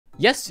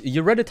Yes,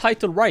 you read the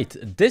title right.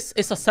 This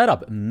is a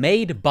setup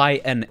made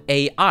by an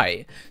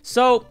AI.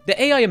 So the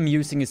AI I'm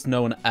using is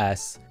known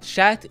as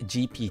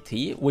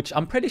ChatGPT, which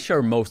I'm pretty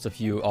sure most of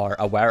you are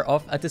aware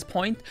of at this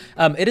point.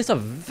 It is a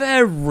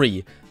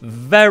very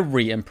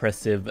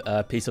impressive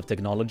piece of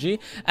technology,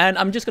 and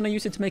I'm just gonna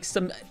use it to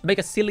make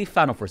a silly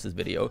Final Forces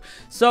video.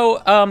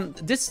 So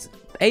this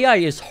AI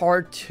is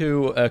hard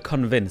to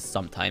convince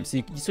sometimes.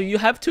 So you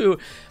have to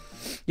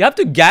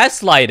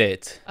gaslight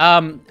it.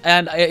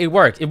 And it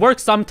works. It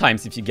works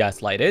sometimes if you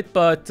gaslight it,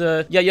 but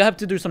yeah, you have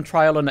to do some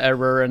trial and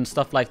error and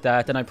stuff like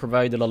that. And I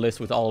provided a list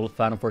with all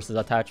Final Forces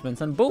attachments,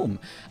 and boom.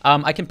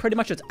 I can pretty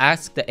much just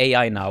ask the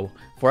AI now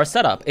for a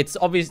setup. It's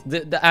obvious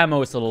the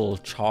ammo is a little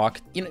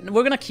chalked. You know,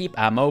 we're gonna keep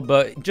ammo,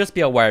 but just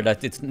be aware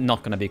that it's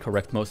not gonna be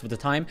correct most of the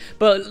time.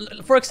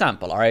 But for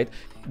example, all right,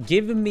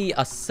 give me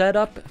a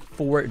setup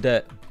for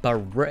the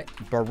Barrett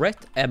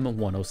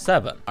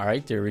M107. All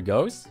right, there it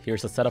goes.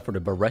 Here's a setup for the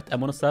Barrett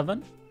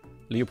M107.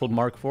 Leopold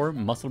Mark IV,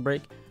 muzzle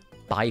brake,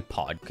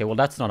 bipod. Okay, well,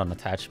 that's not an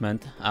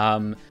attachment.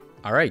 All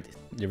right,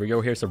 there we go.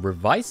 Here's a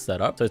revised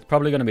setup. So it's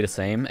probably going to be the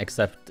same,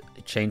 except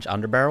change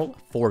underbarrel,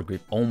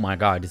 foregrip. Oh my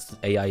god, this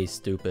AI is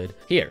stupid.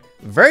 Here,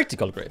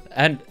 vertical grip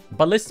and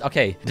ballistic.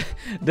 Okay,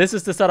 this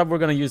is the setup we're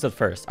going to use at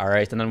first. All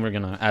right, and then we're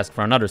going to ask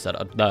for another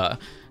setup. Duh.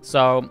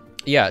 So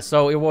yeah,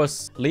 so it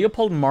was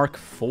Leopold Mark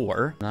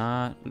IV.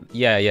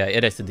 Yeah,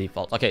 it is the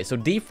default. Okay, so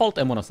default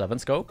M107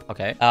 scope.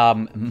 Okay,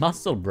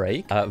 muzzle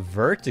brake,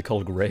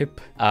 vertical grip,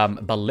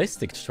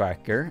 ballistic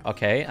tracker.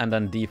 Okay, and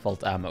then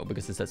default ammo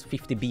because it says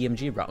 50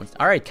 BMG rounds.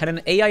 All right, can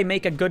an AI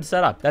make a good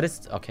setup? That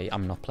is okay.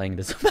 I'm not playing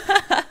this.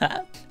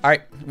 All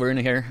right, we're in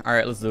here. All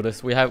right, let's do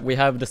this. We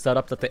have the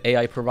setup that the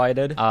AI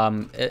provided.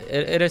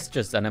 It is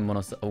just an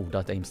M107. Oh,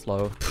 that aim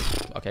slow.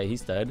 Okay,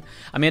 he's dead.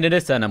 I mean, it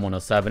is an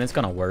M107. It's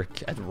gonna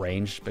work at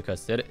range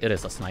because it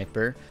is a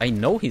sniper. I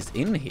know he's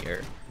in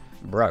here,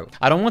 bro.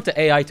 I don't want the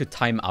AI to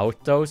time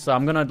out though, so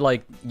I'm gonna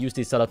like use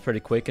these setups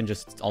pretty quick and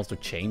just also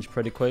change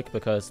pretty quick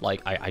because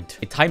like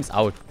it times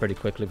out pretty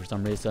quickly for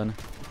some reason.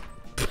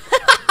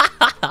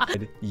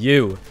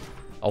 You.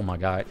 Oh my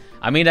god.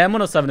 I mean, the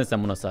M107 is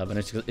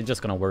M107. It's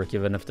just gonna work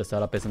even if the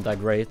setup isn't that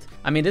great.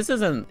 I mean, this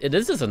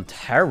isn't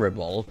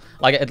terrible.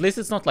 Like, at least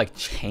it's not like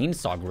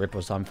chainsaw grip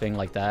or something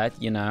like that,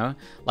 you know?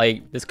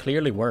 Like, this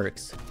clearly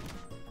works.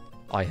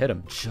 Oh, I hit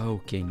him.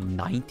 Joking.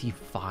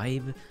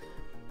 95?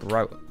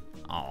 Bro.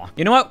 Oh.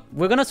 You know what?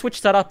 We're gonna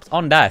switch setups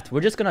on that.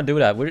 We're just gonna do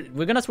that.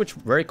 We're gonna switch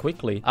very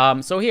quickly.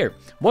 So here.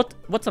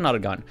 What's another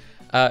gun?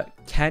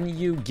 Can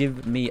you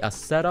give me a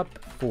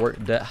setup for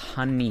the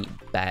Honey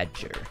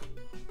Badger?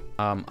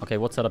 Okay,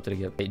 what setup did it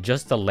give? Okay,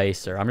 just a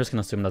laser. I'm just gonna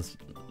assume that's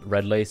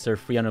red laser.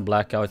 300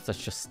 blackouts. That's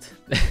just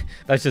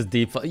that's just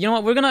default. You know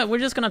what? We're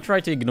just gonna try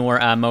to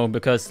ignore ammo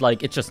because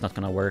like it's just not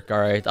gonna work. All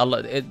right.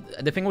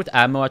 The thing with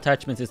ammo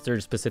attachments is they're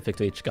specific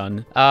to each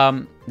gun.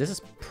 This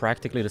is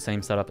practically the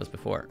same setup as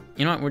before.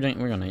 You know what?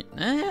 We're gonna.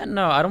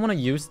 No, I don't want to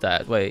use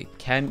that. Wait,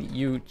 can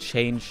you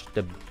change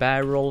the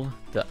barrel,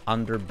 the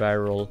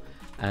underbarrel,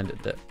 and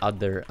the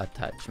other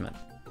attachment?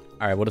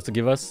 All right. What does it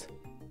give us?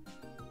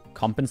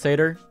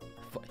 Compensator.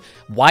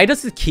 Why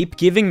does it keep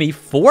giving me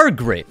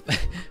foregrip?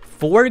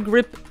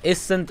 Foregrip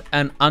isn't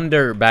an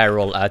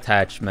underbarrel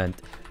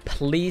attachment.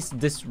 Please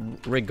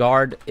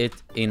disregard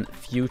it in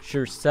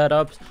future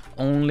setups.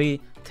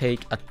 Only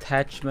take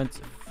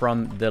attachments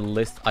from the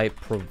list I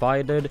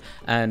provided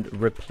and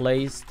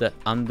replace the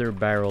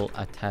underbarrel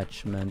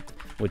attachment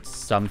with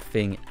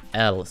something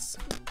else.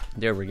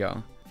 There we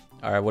go.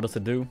 All right, what does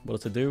it do? What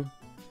does it do?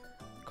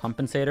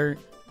 Compensator,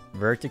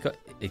 vertical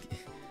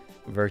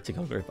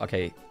grip.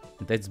 Okay.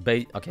 That's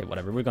okay,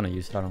 whatever. We're gonna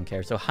use it. I don't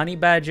care. So Honey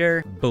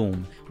Badger,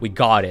 boom, we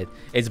got it.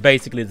 It's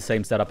basically the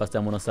same setup as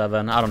the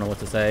M107. I don't know what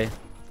to say.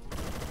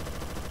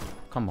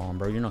 Come on,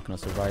 bro. You're not gonna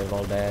survive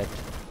all that.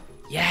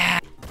 Yeah.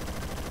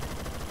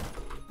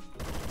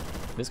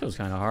 This goes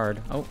kind of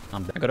hard. Oh, I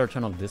got our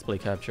turn on display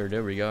capture.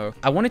 There we go.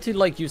 I wanted to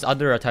like use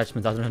other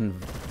attachments other than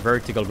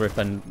vertical grip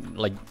and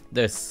like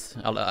this.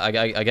 I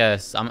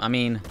guess. I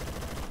mean,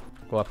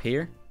 go up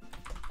here.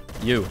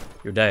 You're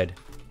dead.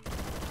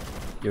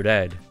 You're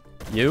dead.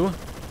 You're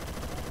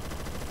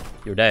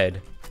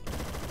dead.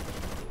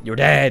 You're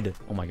dead.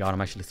 Oh my god, I'm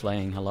actually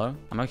slaying. Hello?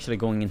 I'm actually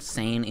going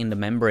insane in the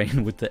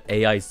membrane with the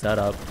AI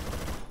setup.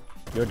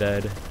 You're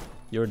dead.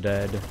 You're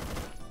dead.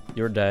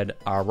 You're dead.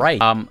 All right.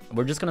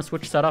 We're just gonna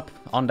switch setup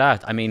on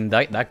that. I mean,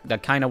 that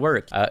kind of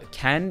worked.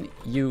 Can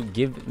you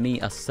give me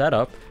a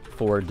setup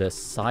for the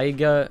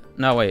Saiga?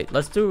 No, wait.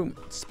 Let's do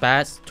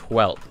Spaz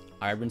 12.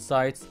 Iron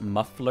sights,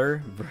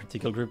 muffler,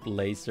 vertical grip,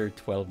 laser,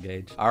 12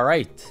 gauge. All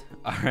right.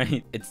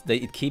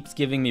 It keeps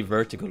giving me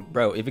vertical.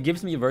 Bro, if it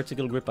gives me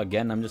vertical grip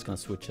again, I'm just gonna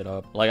switch it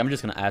up. Like, I'm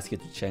just gonna ask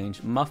it to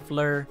change.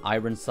 Muffler,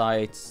 iron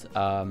sights,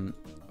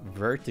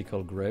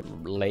 vertical grip,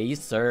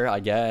 laser, I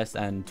guess,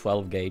 and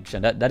 12 gauge.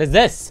 And that is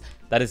this.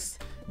 That is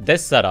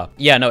this setup.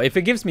 Yeah, no, if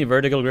it gives me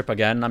vertical grip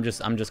again, I'm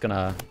just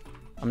gonna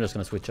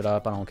switch it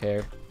up. I don't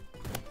care.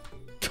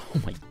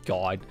 Oh my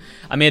god.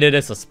 I mean, it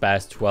is a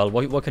Spaz 12.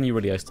 What can you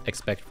really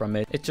expect from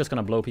it? It's just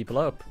gonna blow people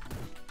up.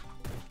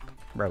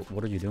 Bro,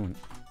 what are you doing?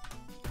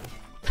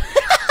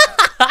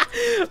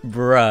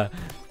 Bruh.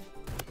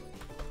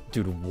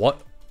 Dude,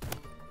 what?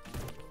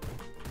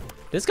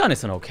 This gun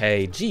isn't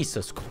okay.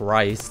 Jesus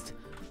Christ.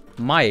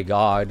 My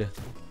God.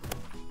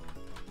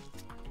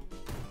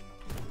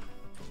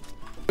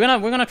 We're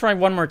gonna try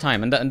one more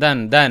time, and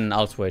then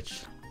I'll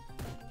switch.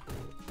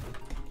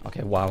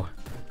 Okay, wow.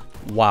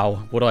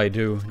 Wow, what do I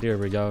do? There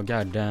we go.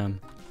 God damn.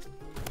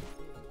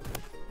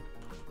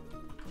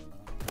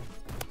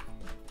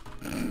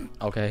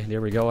 Okay, there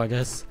we go, I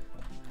guess.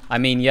 I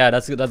mean, yeah,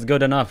 that's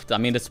good enough. I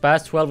mean, the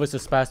𝙬𝙬 is the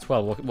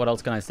𝙬𝙬. What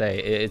else can I say?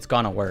 It's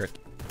gonna work.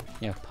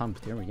 Yeah,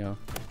 pumped. There we go.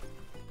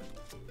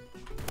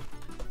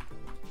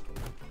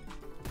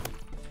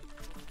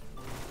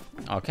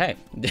 Okay.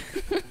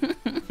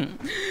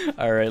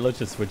 Alright, let's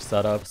just switch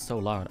setup. So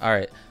loud.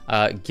 Alright.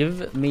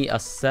 Give me a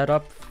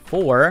setup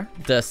for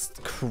the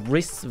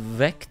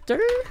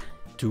𝙧𝙬𝙧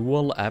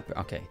dual app.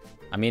 Okay.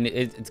 I mean,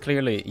 it's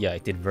clearly, yeah,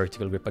 it did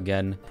vertical grip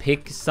again.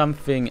 Pick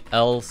something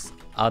else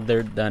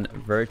other than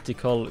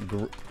vertical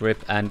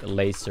grip and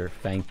laser.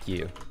 Thank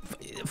you.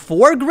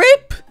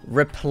 Foregrip?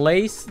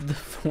 Replace the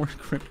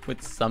foregrip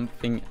with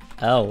something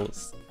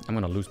else. I'm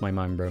gonna lose my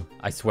mind, bro.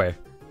 I swear.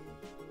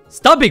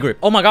 Stubby grip.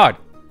 Oh my God.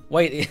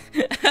 Wait.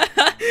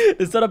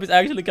 The setup is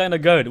actually kind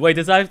of good. Wait,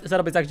 this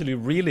setup is actually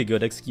really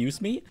good.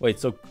 Excuse me. Wait,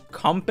 so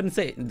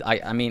compensate.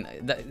 I mean,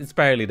 it's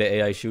barely the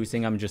AI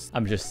choosing. I'm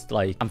just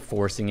like, I'm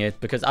forcing it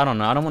because I don't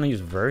know. I don't want to use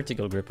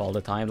vertical grip all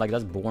the time. Like,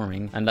 that's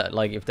boring. And that,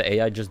 like, if the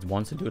AI just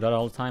wants to do that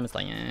all the time, it's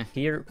like, eh.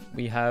 Here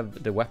we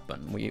have the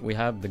weapon. We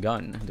have the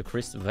gun, the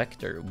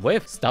𝙧𝙬𝙧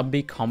with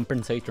stubby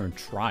compensator and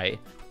try.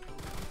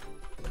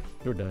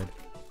 You're dead.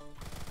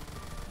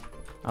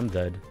 I'm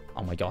dead.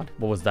 Oh my God.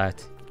 What was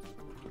that?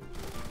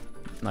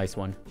 Nice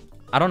one.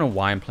 I don't know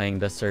why I'm playing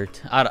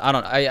𝙧𝙬𝙧.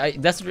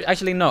 𝙧𝙬𝙧,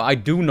 actually, no, I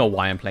do know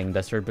why I'm playing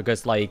𝙧𝙬𝙧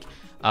because, like,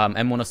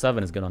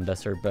 M107 is good on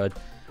𝙧𝙬𝙧, but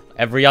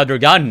every other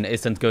gun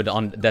isn't good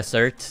on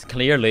𝙧𝙬𝙧,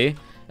 clearly.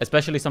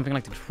 Especially something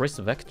like the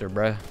𝙧𝙬𝙧,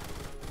 bruh.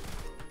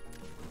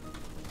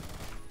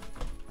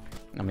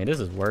 I mean, this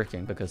is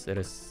working because it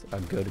is a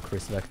good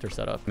𝙧𝙬𝙧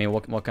setup. I mean,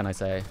 what can I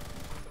say?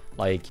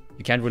 Like,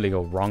 you can't really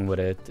go wrong with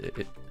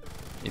it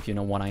if you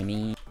know what I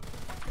mean.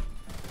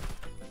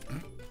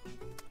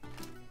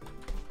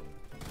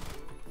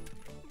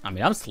 I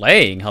mean, I'm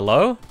slaying.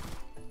 Hello?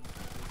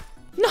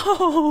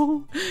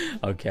 No!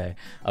 Okay.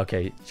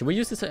 Okay. Should we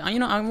use this? You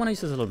know, I want to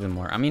use this a little bit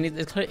more. I mean,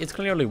 it's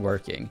clearly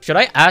working. Should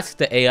I ask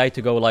the AI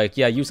to go like,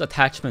 yeah, use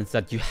attachments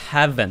that you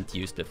haven't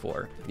used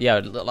before?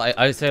 Yeah,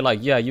 I say like,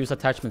 yeah, use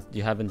attachments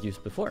you haven't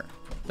used before.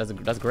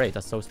 That's great.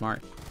 That's so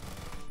smart.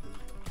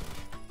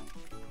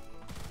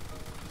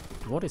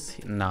 What is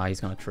he? Nah, he's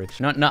gonna trick.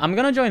 No, I'm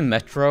gonna join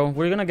Metro.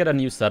 We're gonna get a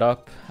new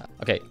setup.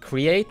 Okay,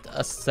 create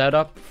a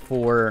setup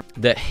for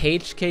the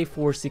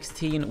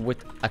HK416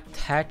 with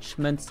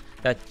attachments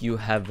that you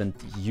haven't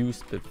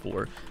used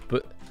before,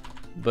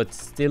 but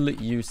still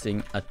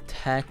using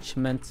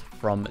attachments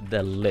from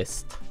the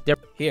list.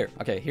 Here,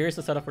 okay, here's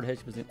the setup for the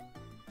HK416.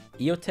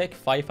 EOTech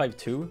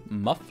 552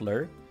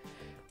 muffler.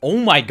 Oh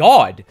my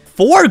God,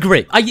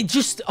 foregrip.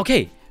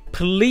 Okay,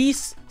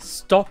 please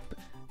stop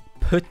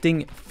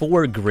putting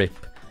foregrip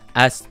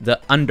as the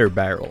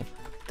underbarrel.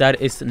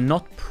 That is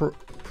not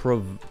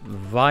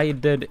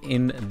provided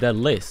in the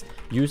list.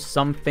 Use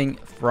something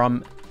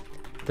from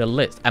the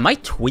list. Am I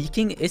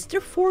tweaking? Is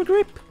there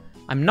foregrip?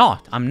 I'm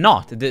not.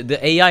 The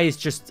AI is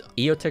just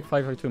EOTech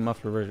 552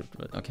 muffler.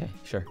 Okay,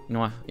 sure. You know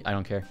what? I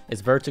don't care.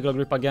 It's vertical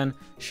grip again.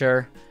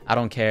 Sure. I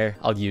don't care.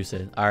 I'll use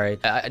it. All right.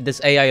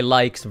 This AI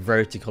likes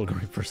vertical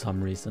grip for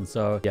some reason.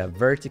 So yeah,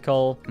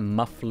 vertical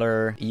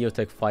muffler,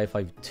 EOTech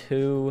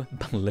 552,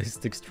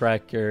 ballistics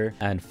tracker,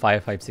 and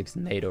 556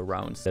 NATO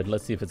rounds.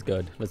 Let's see if it's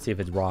good. Let's see if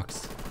it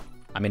rocks.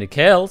 I mean, it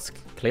kills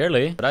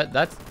clearly. But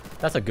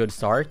that's a good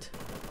start.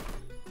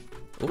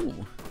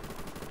 Ooh.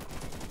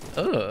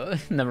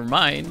 Never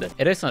mind.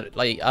 It is not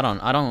like I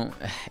don't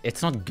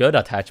it's not good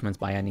attachments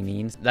by any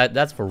means.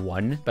 That's for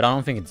one, but I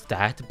don't think it's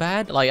that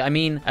bad. Like, I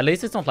mean, at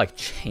least it's not like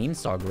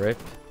chainsaw grip.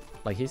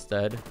 Like, he's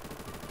dead.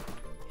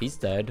 He's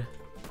dead.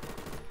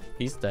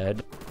 He's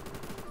dead.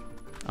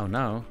 Oh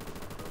no.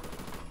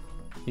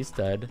 He's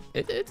dead.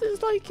 It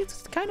is like,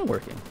 it's kind of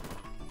working.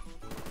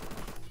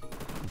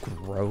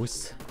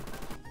 Gross.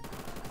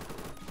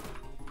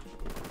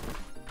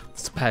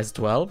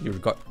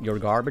 𝙬𝙬, you're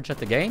garbage at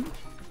the game.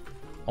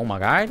 Oh my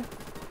God.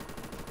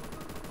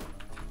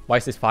 Why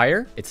is this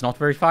fire? It's not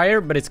very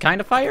fire, but it's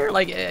kind of fire.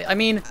 Like, I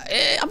mean,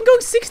 I'm going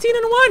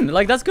 16-1.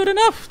 Like, that's good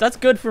enough. That's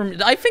good for me.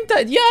 I think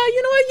that, yeah,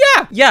 you know what?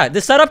 Yeah. Yeah,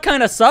 the setup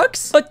kind of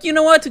sucks, but you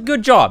know what?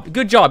 Good job.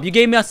 Good job. You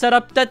gave me a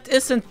setup that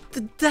isn't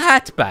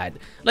that bad.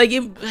 Like,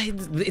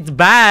 it's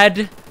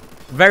bad.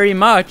 Very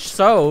much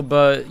so,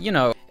 but, you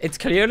know, it's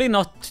clearly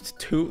not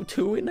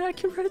too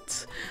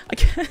inaccurate, I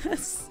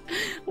guess.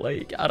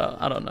 Like, I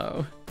don't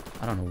know.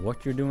 I don't know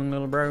what you're doing,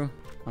 little bro.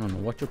 I don't know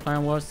what your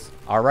plan was.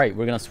 All right,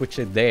 we're gonna switch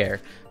it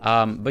there.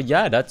 But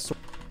yeah, that's...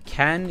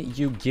 Can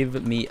you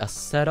give me a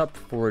setup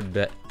for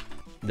the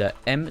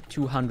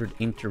M200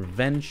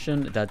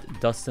 intervention that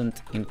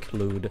doesn't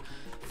include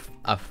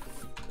a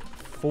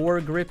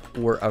foregrip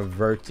or a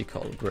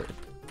vertical grip?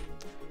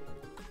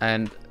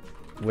 and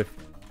with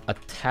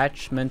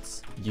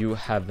attachments you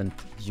haven't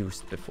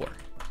used before.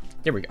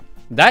 Here we go.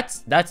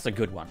 That's a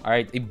good one. All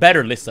right, it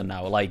better listen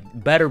now. Like,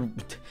 better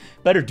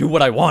do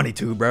what I wanted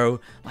to, bro.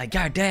 Like,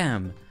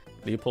 goddamn.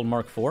 Leopold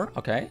Mark IV.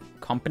 Okay.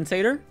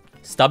 Compensator.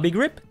 Stubby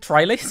grip.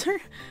 Tri-laser.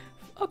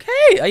 Okay,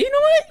 you know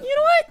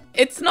what?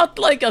 It's not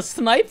like a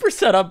sniper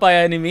setup by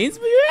any means,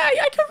 but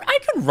yeah, I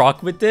can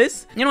rock with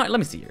this. You know what? Let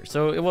me see here.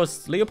 So it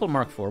was Leopold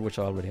Mark IV, which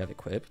I already have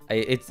equipped.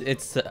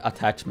 It's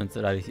attachments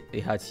that I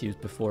had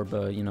used before,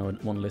 but you know,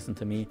 it won't listen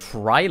to me.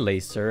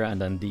 Tri-laser and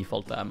then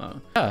default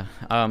ammo. Yeah,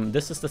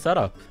 this is the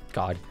setup.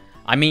 God,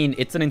 I mean,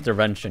 it's an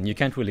intervention. You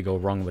can't really go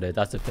wrong with it.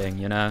 That's the thing,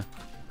 you know.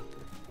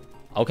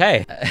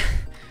 Okay,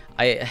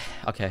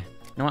 okay.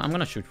 You know what? I'm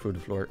gonna shoot through the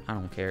floor. I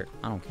don't care.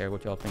 I don't care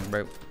what y'all think,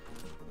 bro.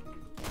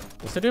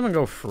 Does it even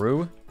go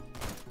through?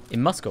 It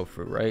must go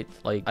through, right?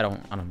 Like, I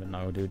don't even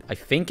know, dude. I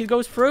think it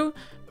goes through,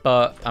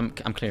 but I'm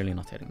clearly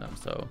not hitting them,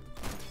 so.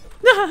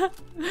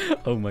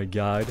 Oh my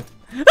god.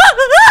 No!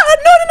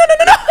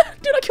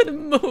 Dude, I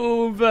couldn't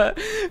move.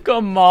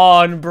 Come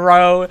on,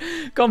 bro.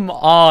 Come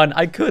on.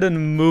 I couldn't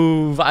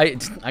move. I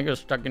got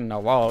stuck in the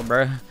wall,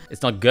 bro.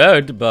 It's not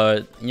good,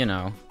 but, you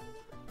know,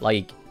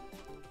 like,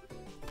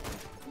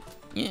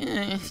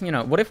 yeah, you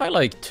know, what if I,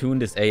 like, tune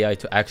this AI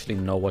to actually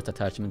know what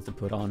attachments to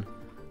put on?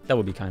 That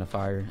would be kind of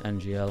fire.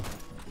 NGL.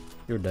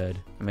 You're dead.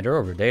 I mean, they're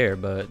over there,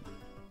 but...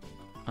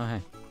 Oh,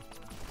 hey.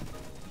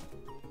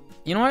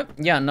 You know what?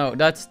 Yeah, no,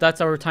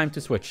 that's our time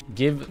to switch.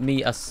 Give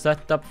me a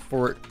setup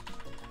for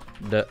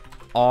the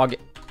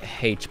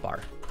𝙎𝙬𝙧.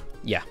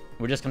 Yeah,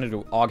 we're just gonna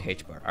do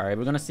𝙎𝙬𝙧. All right,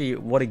 we're gonna see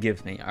what it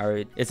gives me. All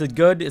right, is it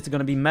good? Is it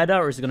gonna be meta,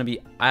 or is it gonna be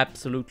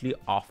absolutely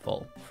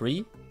awful?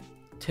 3,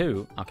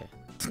 2, okay.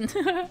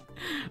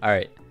 All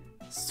right,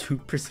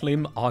 super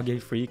slim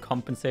𝙎free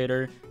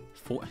compensator.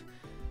 4.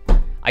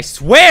 I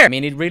swear! I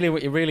mean, it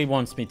really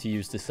wants me to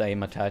use the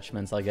same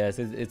attachments, I guess.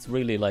 It's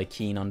really, like,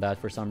 keen on that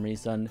for some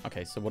reason.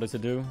 Okay, so what does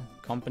it do?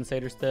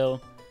 Compensator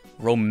still.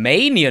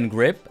 Romanian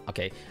grip.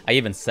 Okay, I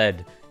even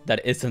said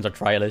that isn't a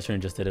tri-laser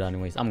and just did it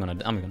anyways. I'm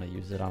gonna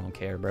use it. I don't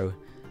care, bro.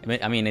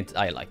 I mean,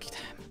 I like it.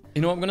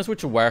 You know, I'm gonna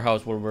switch to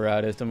warehouse where we're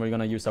at it, and we're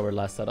gonna use our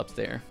last setups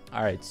there.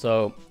 All right,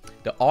 so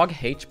the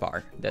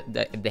𝙎𝙬𝙧,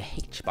 the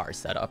H-bar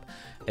setup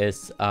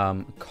is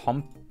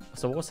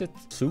so what was it?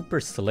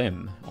 Super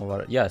slim, or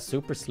what? Yeah,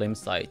 super slim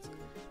sight.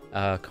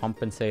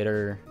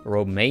 Compensator,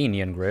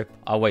 Romanian grip.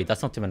 Oh wait,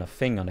 that's not even a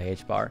thing on the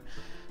H-bar.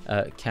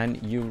 Can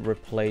you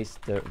replace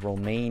the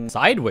Romaine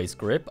sideways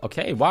grip?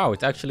 Okay, wow,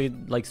 it actually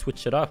like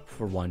switched it up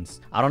for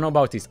once. I don't know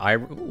about these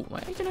Ooh,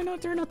 you know,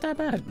 they're not that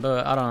bad,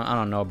 but I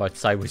don't know about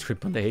sideways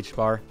grip on the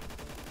H-bar.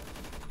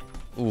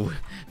 Ooh,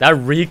 that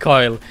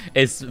recoil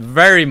is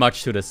very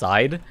much to the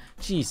side.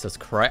 Jesus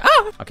Christ.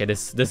 Ah! Okay,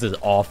 this is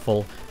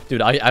awful.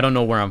 Dude, I don't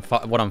know where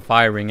what I'm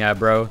firing at,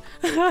 bro.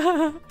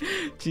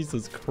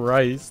 Jesus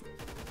Christ.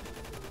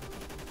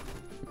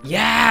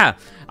 Yeah!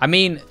 I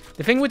mean,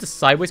 the thing with the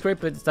sideways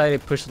grip is that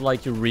it pushes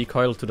like your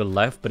recoil to the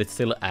left, but it's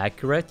still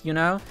accurate, you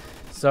know?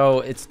 So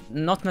it's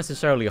not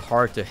necessarily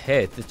hard to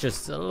hit. It's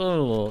just a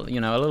little, you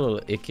know, a little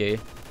icky.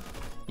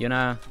 You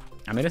know?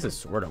 I mean, this is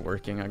sort of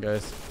working, I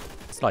guess.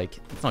 It's like,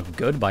 it's not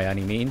good by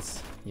any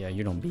means. Yeah,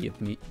 you don't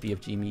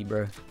BFG me,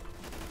 bro.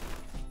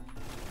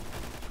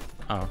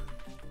 Oh.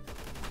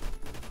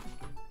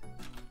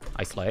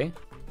 I slay.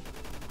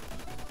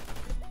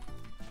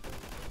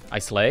 I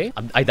slay.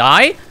 I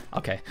die?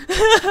 Okay.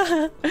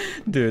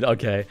 Dude,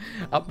 okay.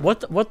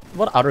 What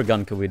other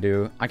gun could we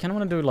do? I kind of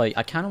want to do like,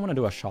 I kind of want to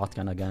do a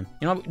shotgun again.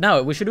 You know,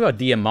 no, we should do a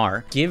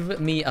DMR. Give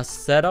me a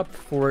setup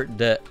for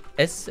the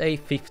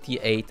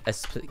SA58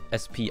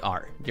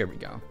 SPR. There we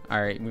go.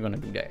 All right, we're gonna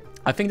do that.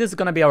 I think this is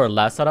gonna be our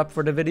last setup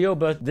for the video,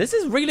 but this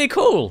is really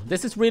cool.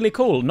 This is really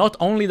cool. Not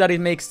only that it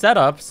makes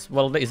setups,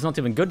 well, it's not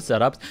even good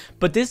setups,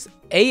 but this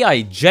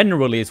AI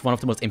generally is one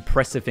of the most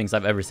impressive things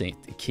I've ever seen.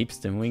 It keeps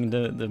doing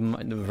the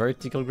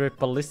vertical grip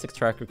ballistic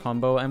tracker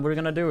combo, and we're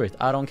gonna do it.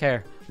 I don't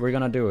care. We're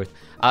gonna do it.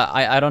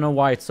 I don't know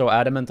why it's so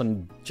adamant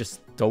on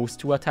just those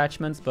two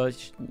attachments, but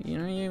you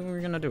know,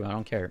 we're gonna do it. I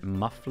don't care.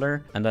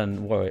 Muffler, and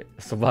then what?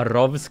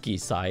 Swarovski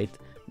sight.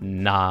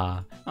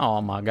 Nah.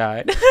 Oh my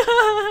god.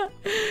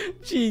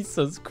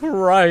 Jesus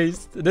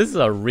Christ. This is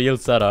a real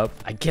setup.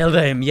 I killed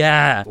him.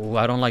 Yeah. Oh,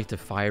 I don't like the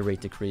fire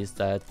rate decrease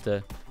that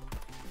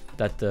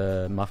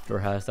the muffler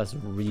has. That's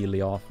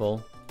really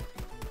awful.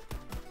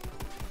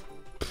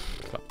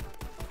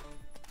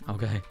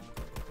 Okay.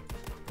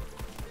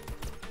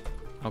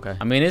 Okay.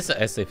 I mean, it's a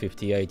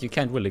SA58. You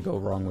can't really go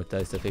wrong with the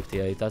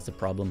SA58. That's the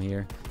problem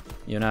here.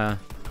 You know?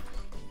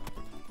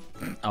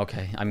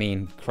 Okay. I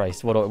mean,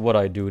 Christ, what do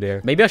I do there?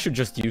 Maybe I should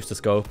just use the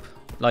scope.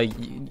 Like,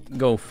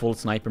 go full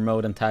sniper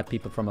mode and tap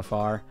people from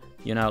afar.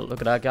 You know,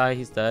 look at that guy.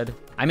 He's dead.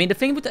 I mean, the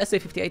thing with the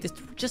SA58 is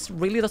it just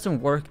really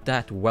doesn't work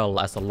that well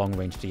as a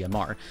long-range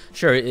DMR.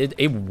 Sure,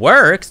 it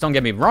works, don't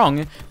get me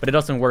wrong, but it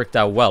doesn't work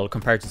that well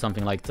compared to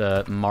something like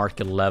the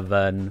Mark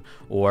 11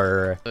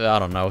 or, I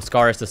don't know,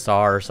 Scar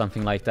SSR or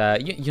something like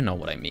that. You know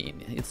what I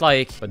mean. It's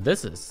like, but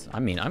this is, I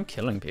mean, I'm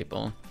killing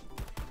people.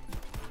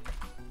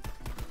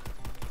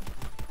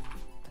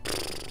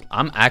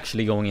 I'm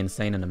actually going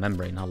insane in the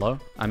membrane. Hello?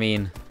 I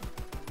mean...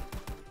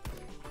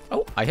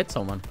 Oh, I hit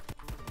someone.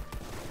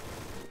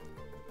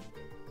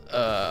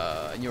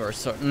 You're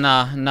so...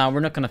 Nah, we're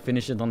not gonna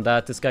finish it on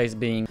that. This guy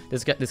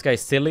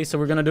is silly, so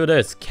we're gonna do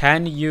this.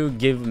 Can you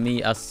give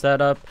me a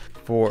setup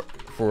for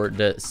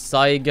the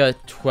𝙧𝙚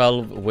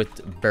 12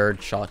 with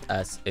bird shot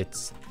as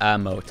its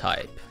ammo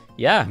type?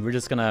 Yeah, we're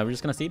just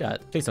gonna see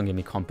that. Please don't give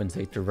me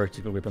compensator,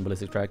 vertical grip, and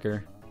ballistic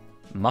tracker.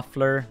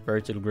 Muffler,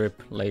 vertical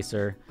grip,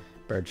 laser,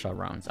 birdshot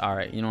rounds. All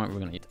right, you know what we're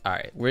gonna eat. All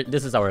right,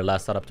 this is our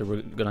last setup that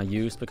we're gonna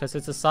use because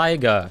it's a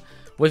𝙧𝙚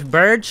with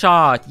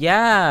birdshot.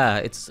 Yeah,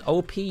 it's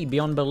OP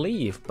beyond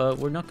belief, but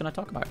we're not gonna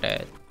talk about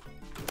that.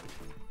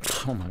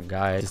 Oh my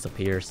god, it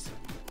disappears.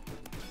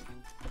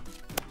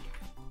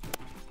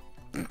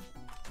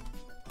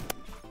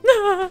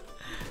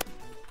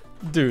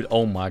 Dude,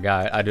 oh my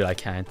god, dude, I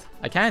can't.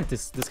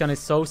 This gun is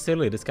so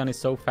silly. This gun is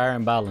so fair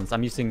and balanced.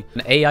 I'm using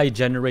an AI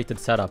generated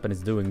setup and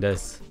it's doing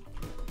this.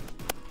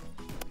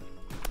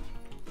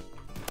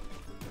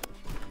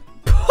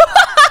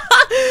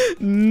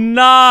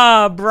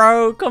 Nah,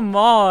 bro, come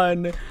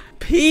on.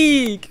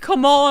 Peek,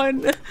 come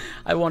on.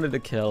 I wanted the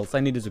kills. I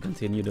needed to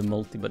continue the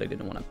multi, but I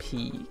didn't want to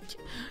peek.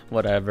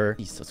 Whatever.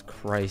 Jesus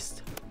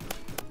Christ.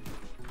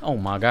 Oh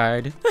my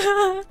god.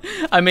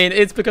 I mean,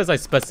 it's because I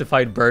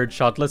specified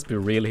birdshot. Let's be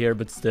real here,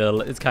 but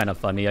still, it's kind of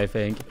funny, I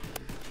think.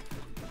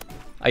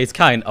 It's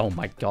kind... Oh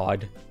my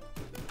god.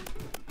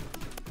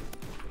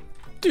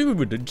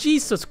 Dude,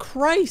 Jesus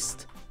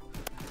Christ.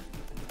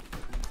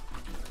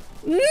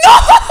 No!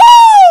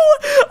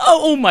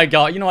 Oh my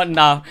god, you know what?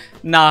 Nah,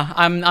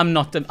 I'm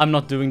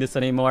not doing this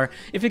anymore.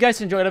 If you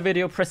guys enjoyed the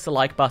video, press the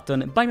like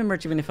button, buy me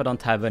merch even if I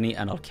don't have any,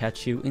 and I'll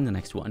catch you in the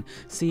next one.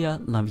 See ya,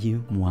 love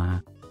you,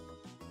 mwah.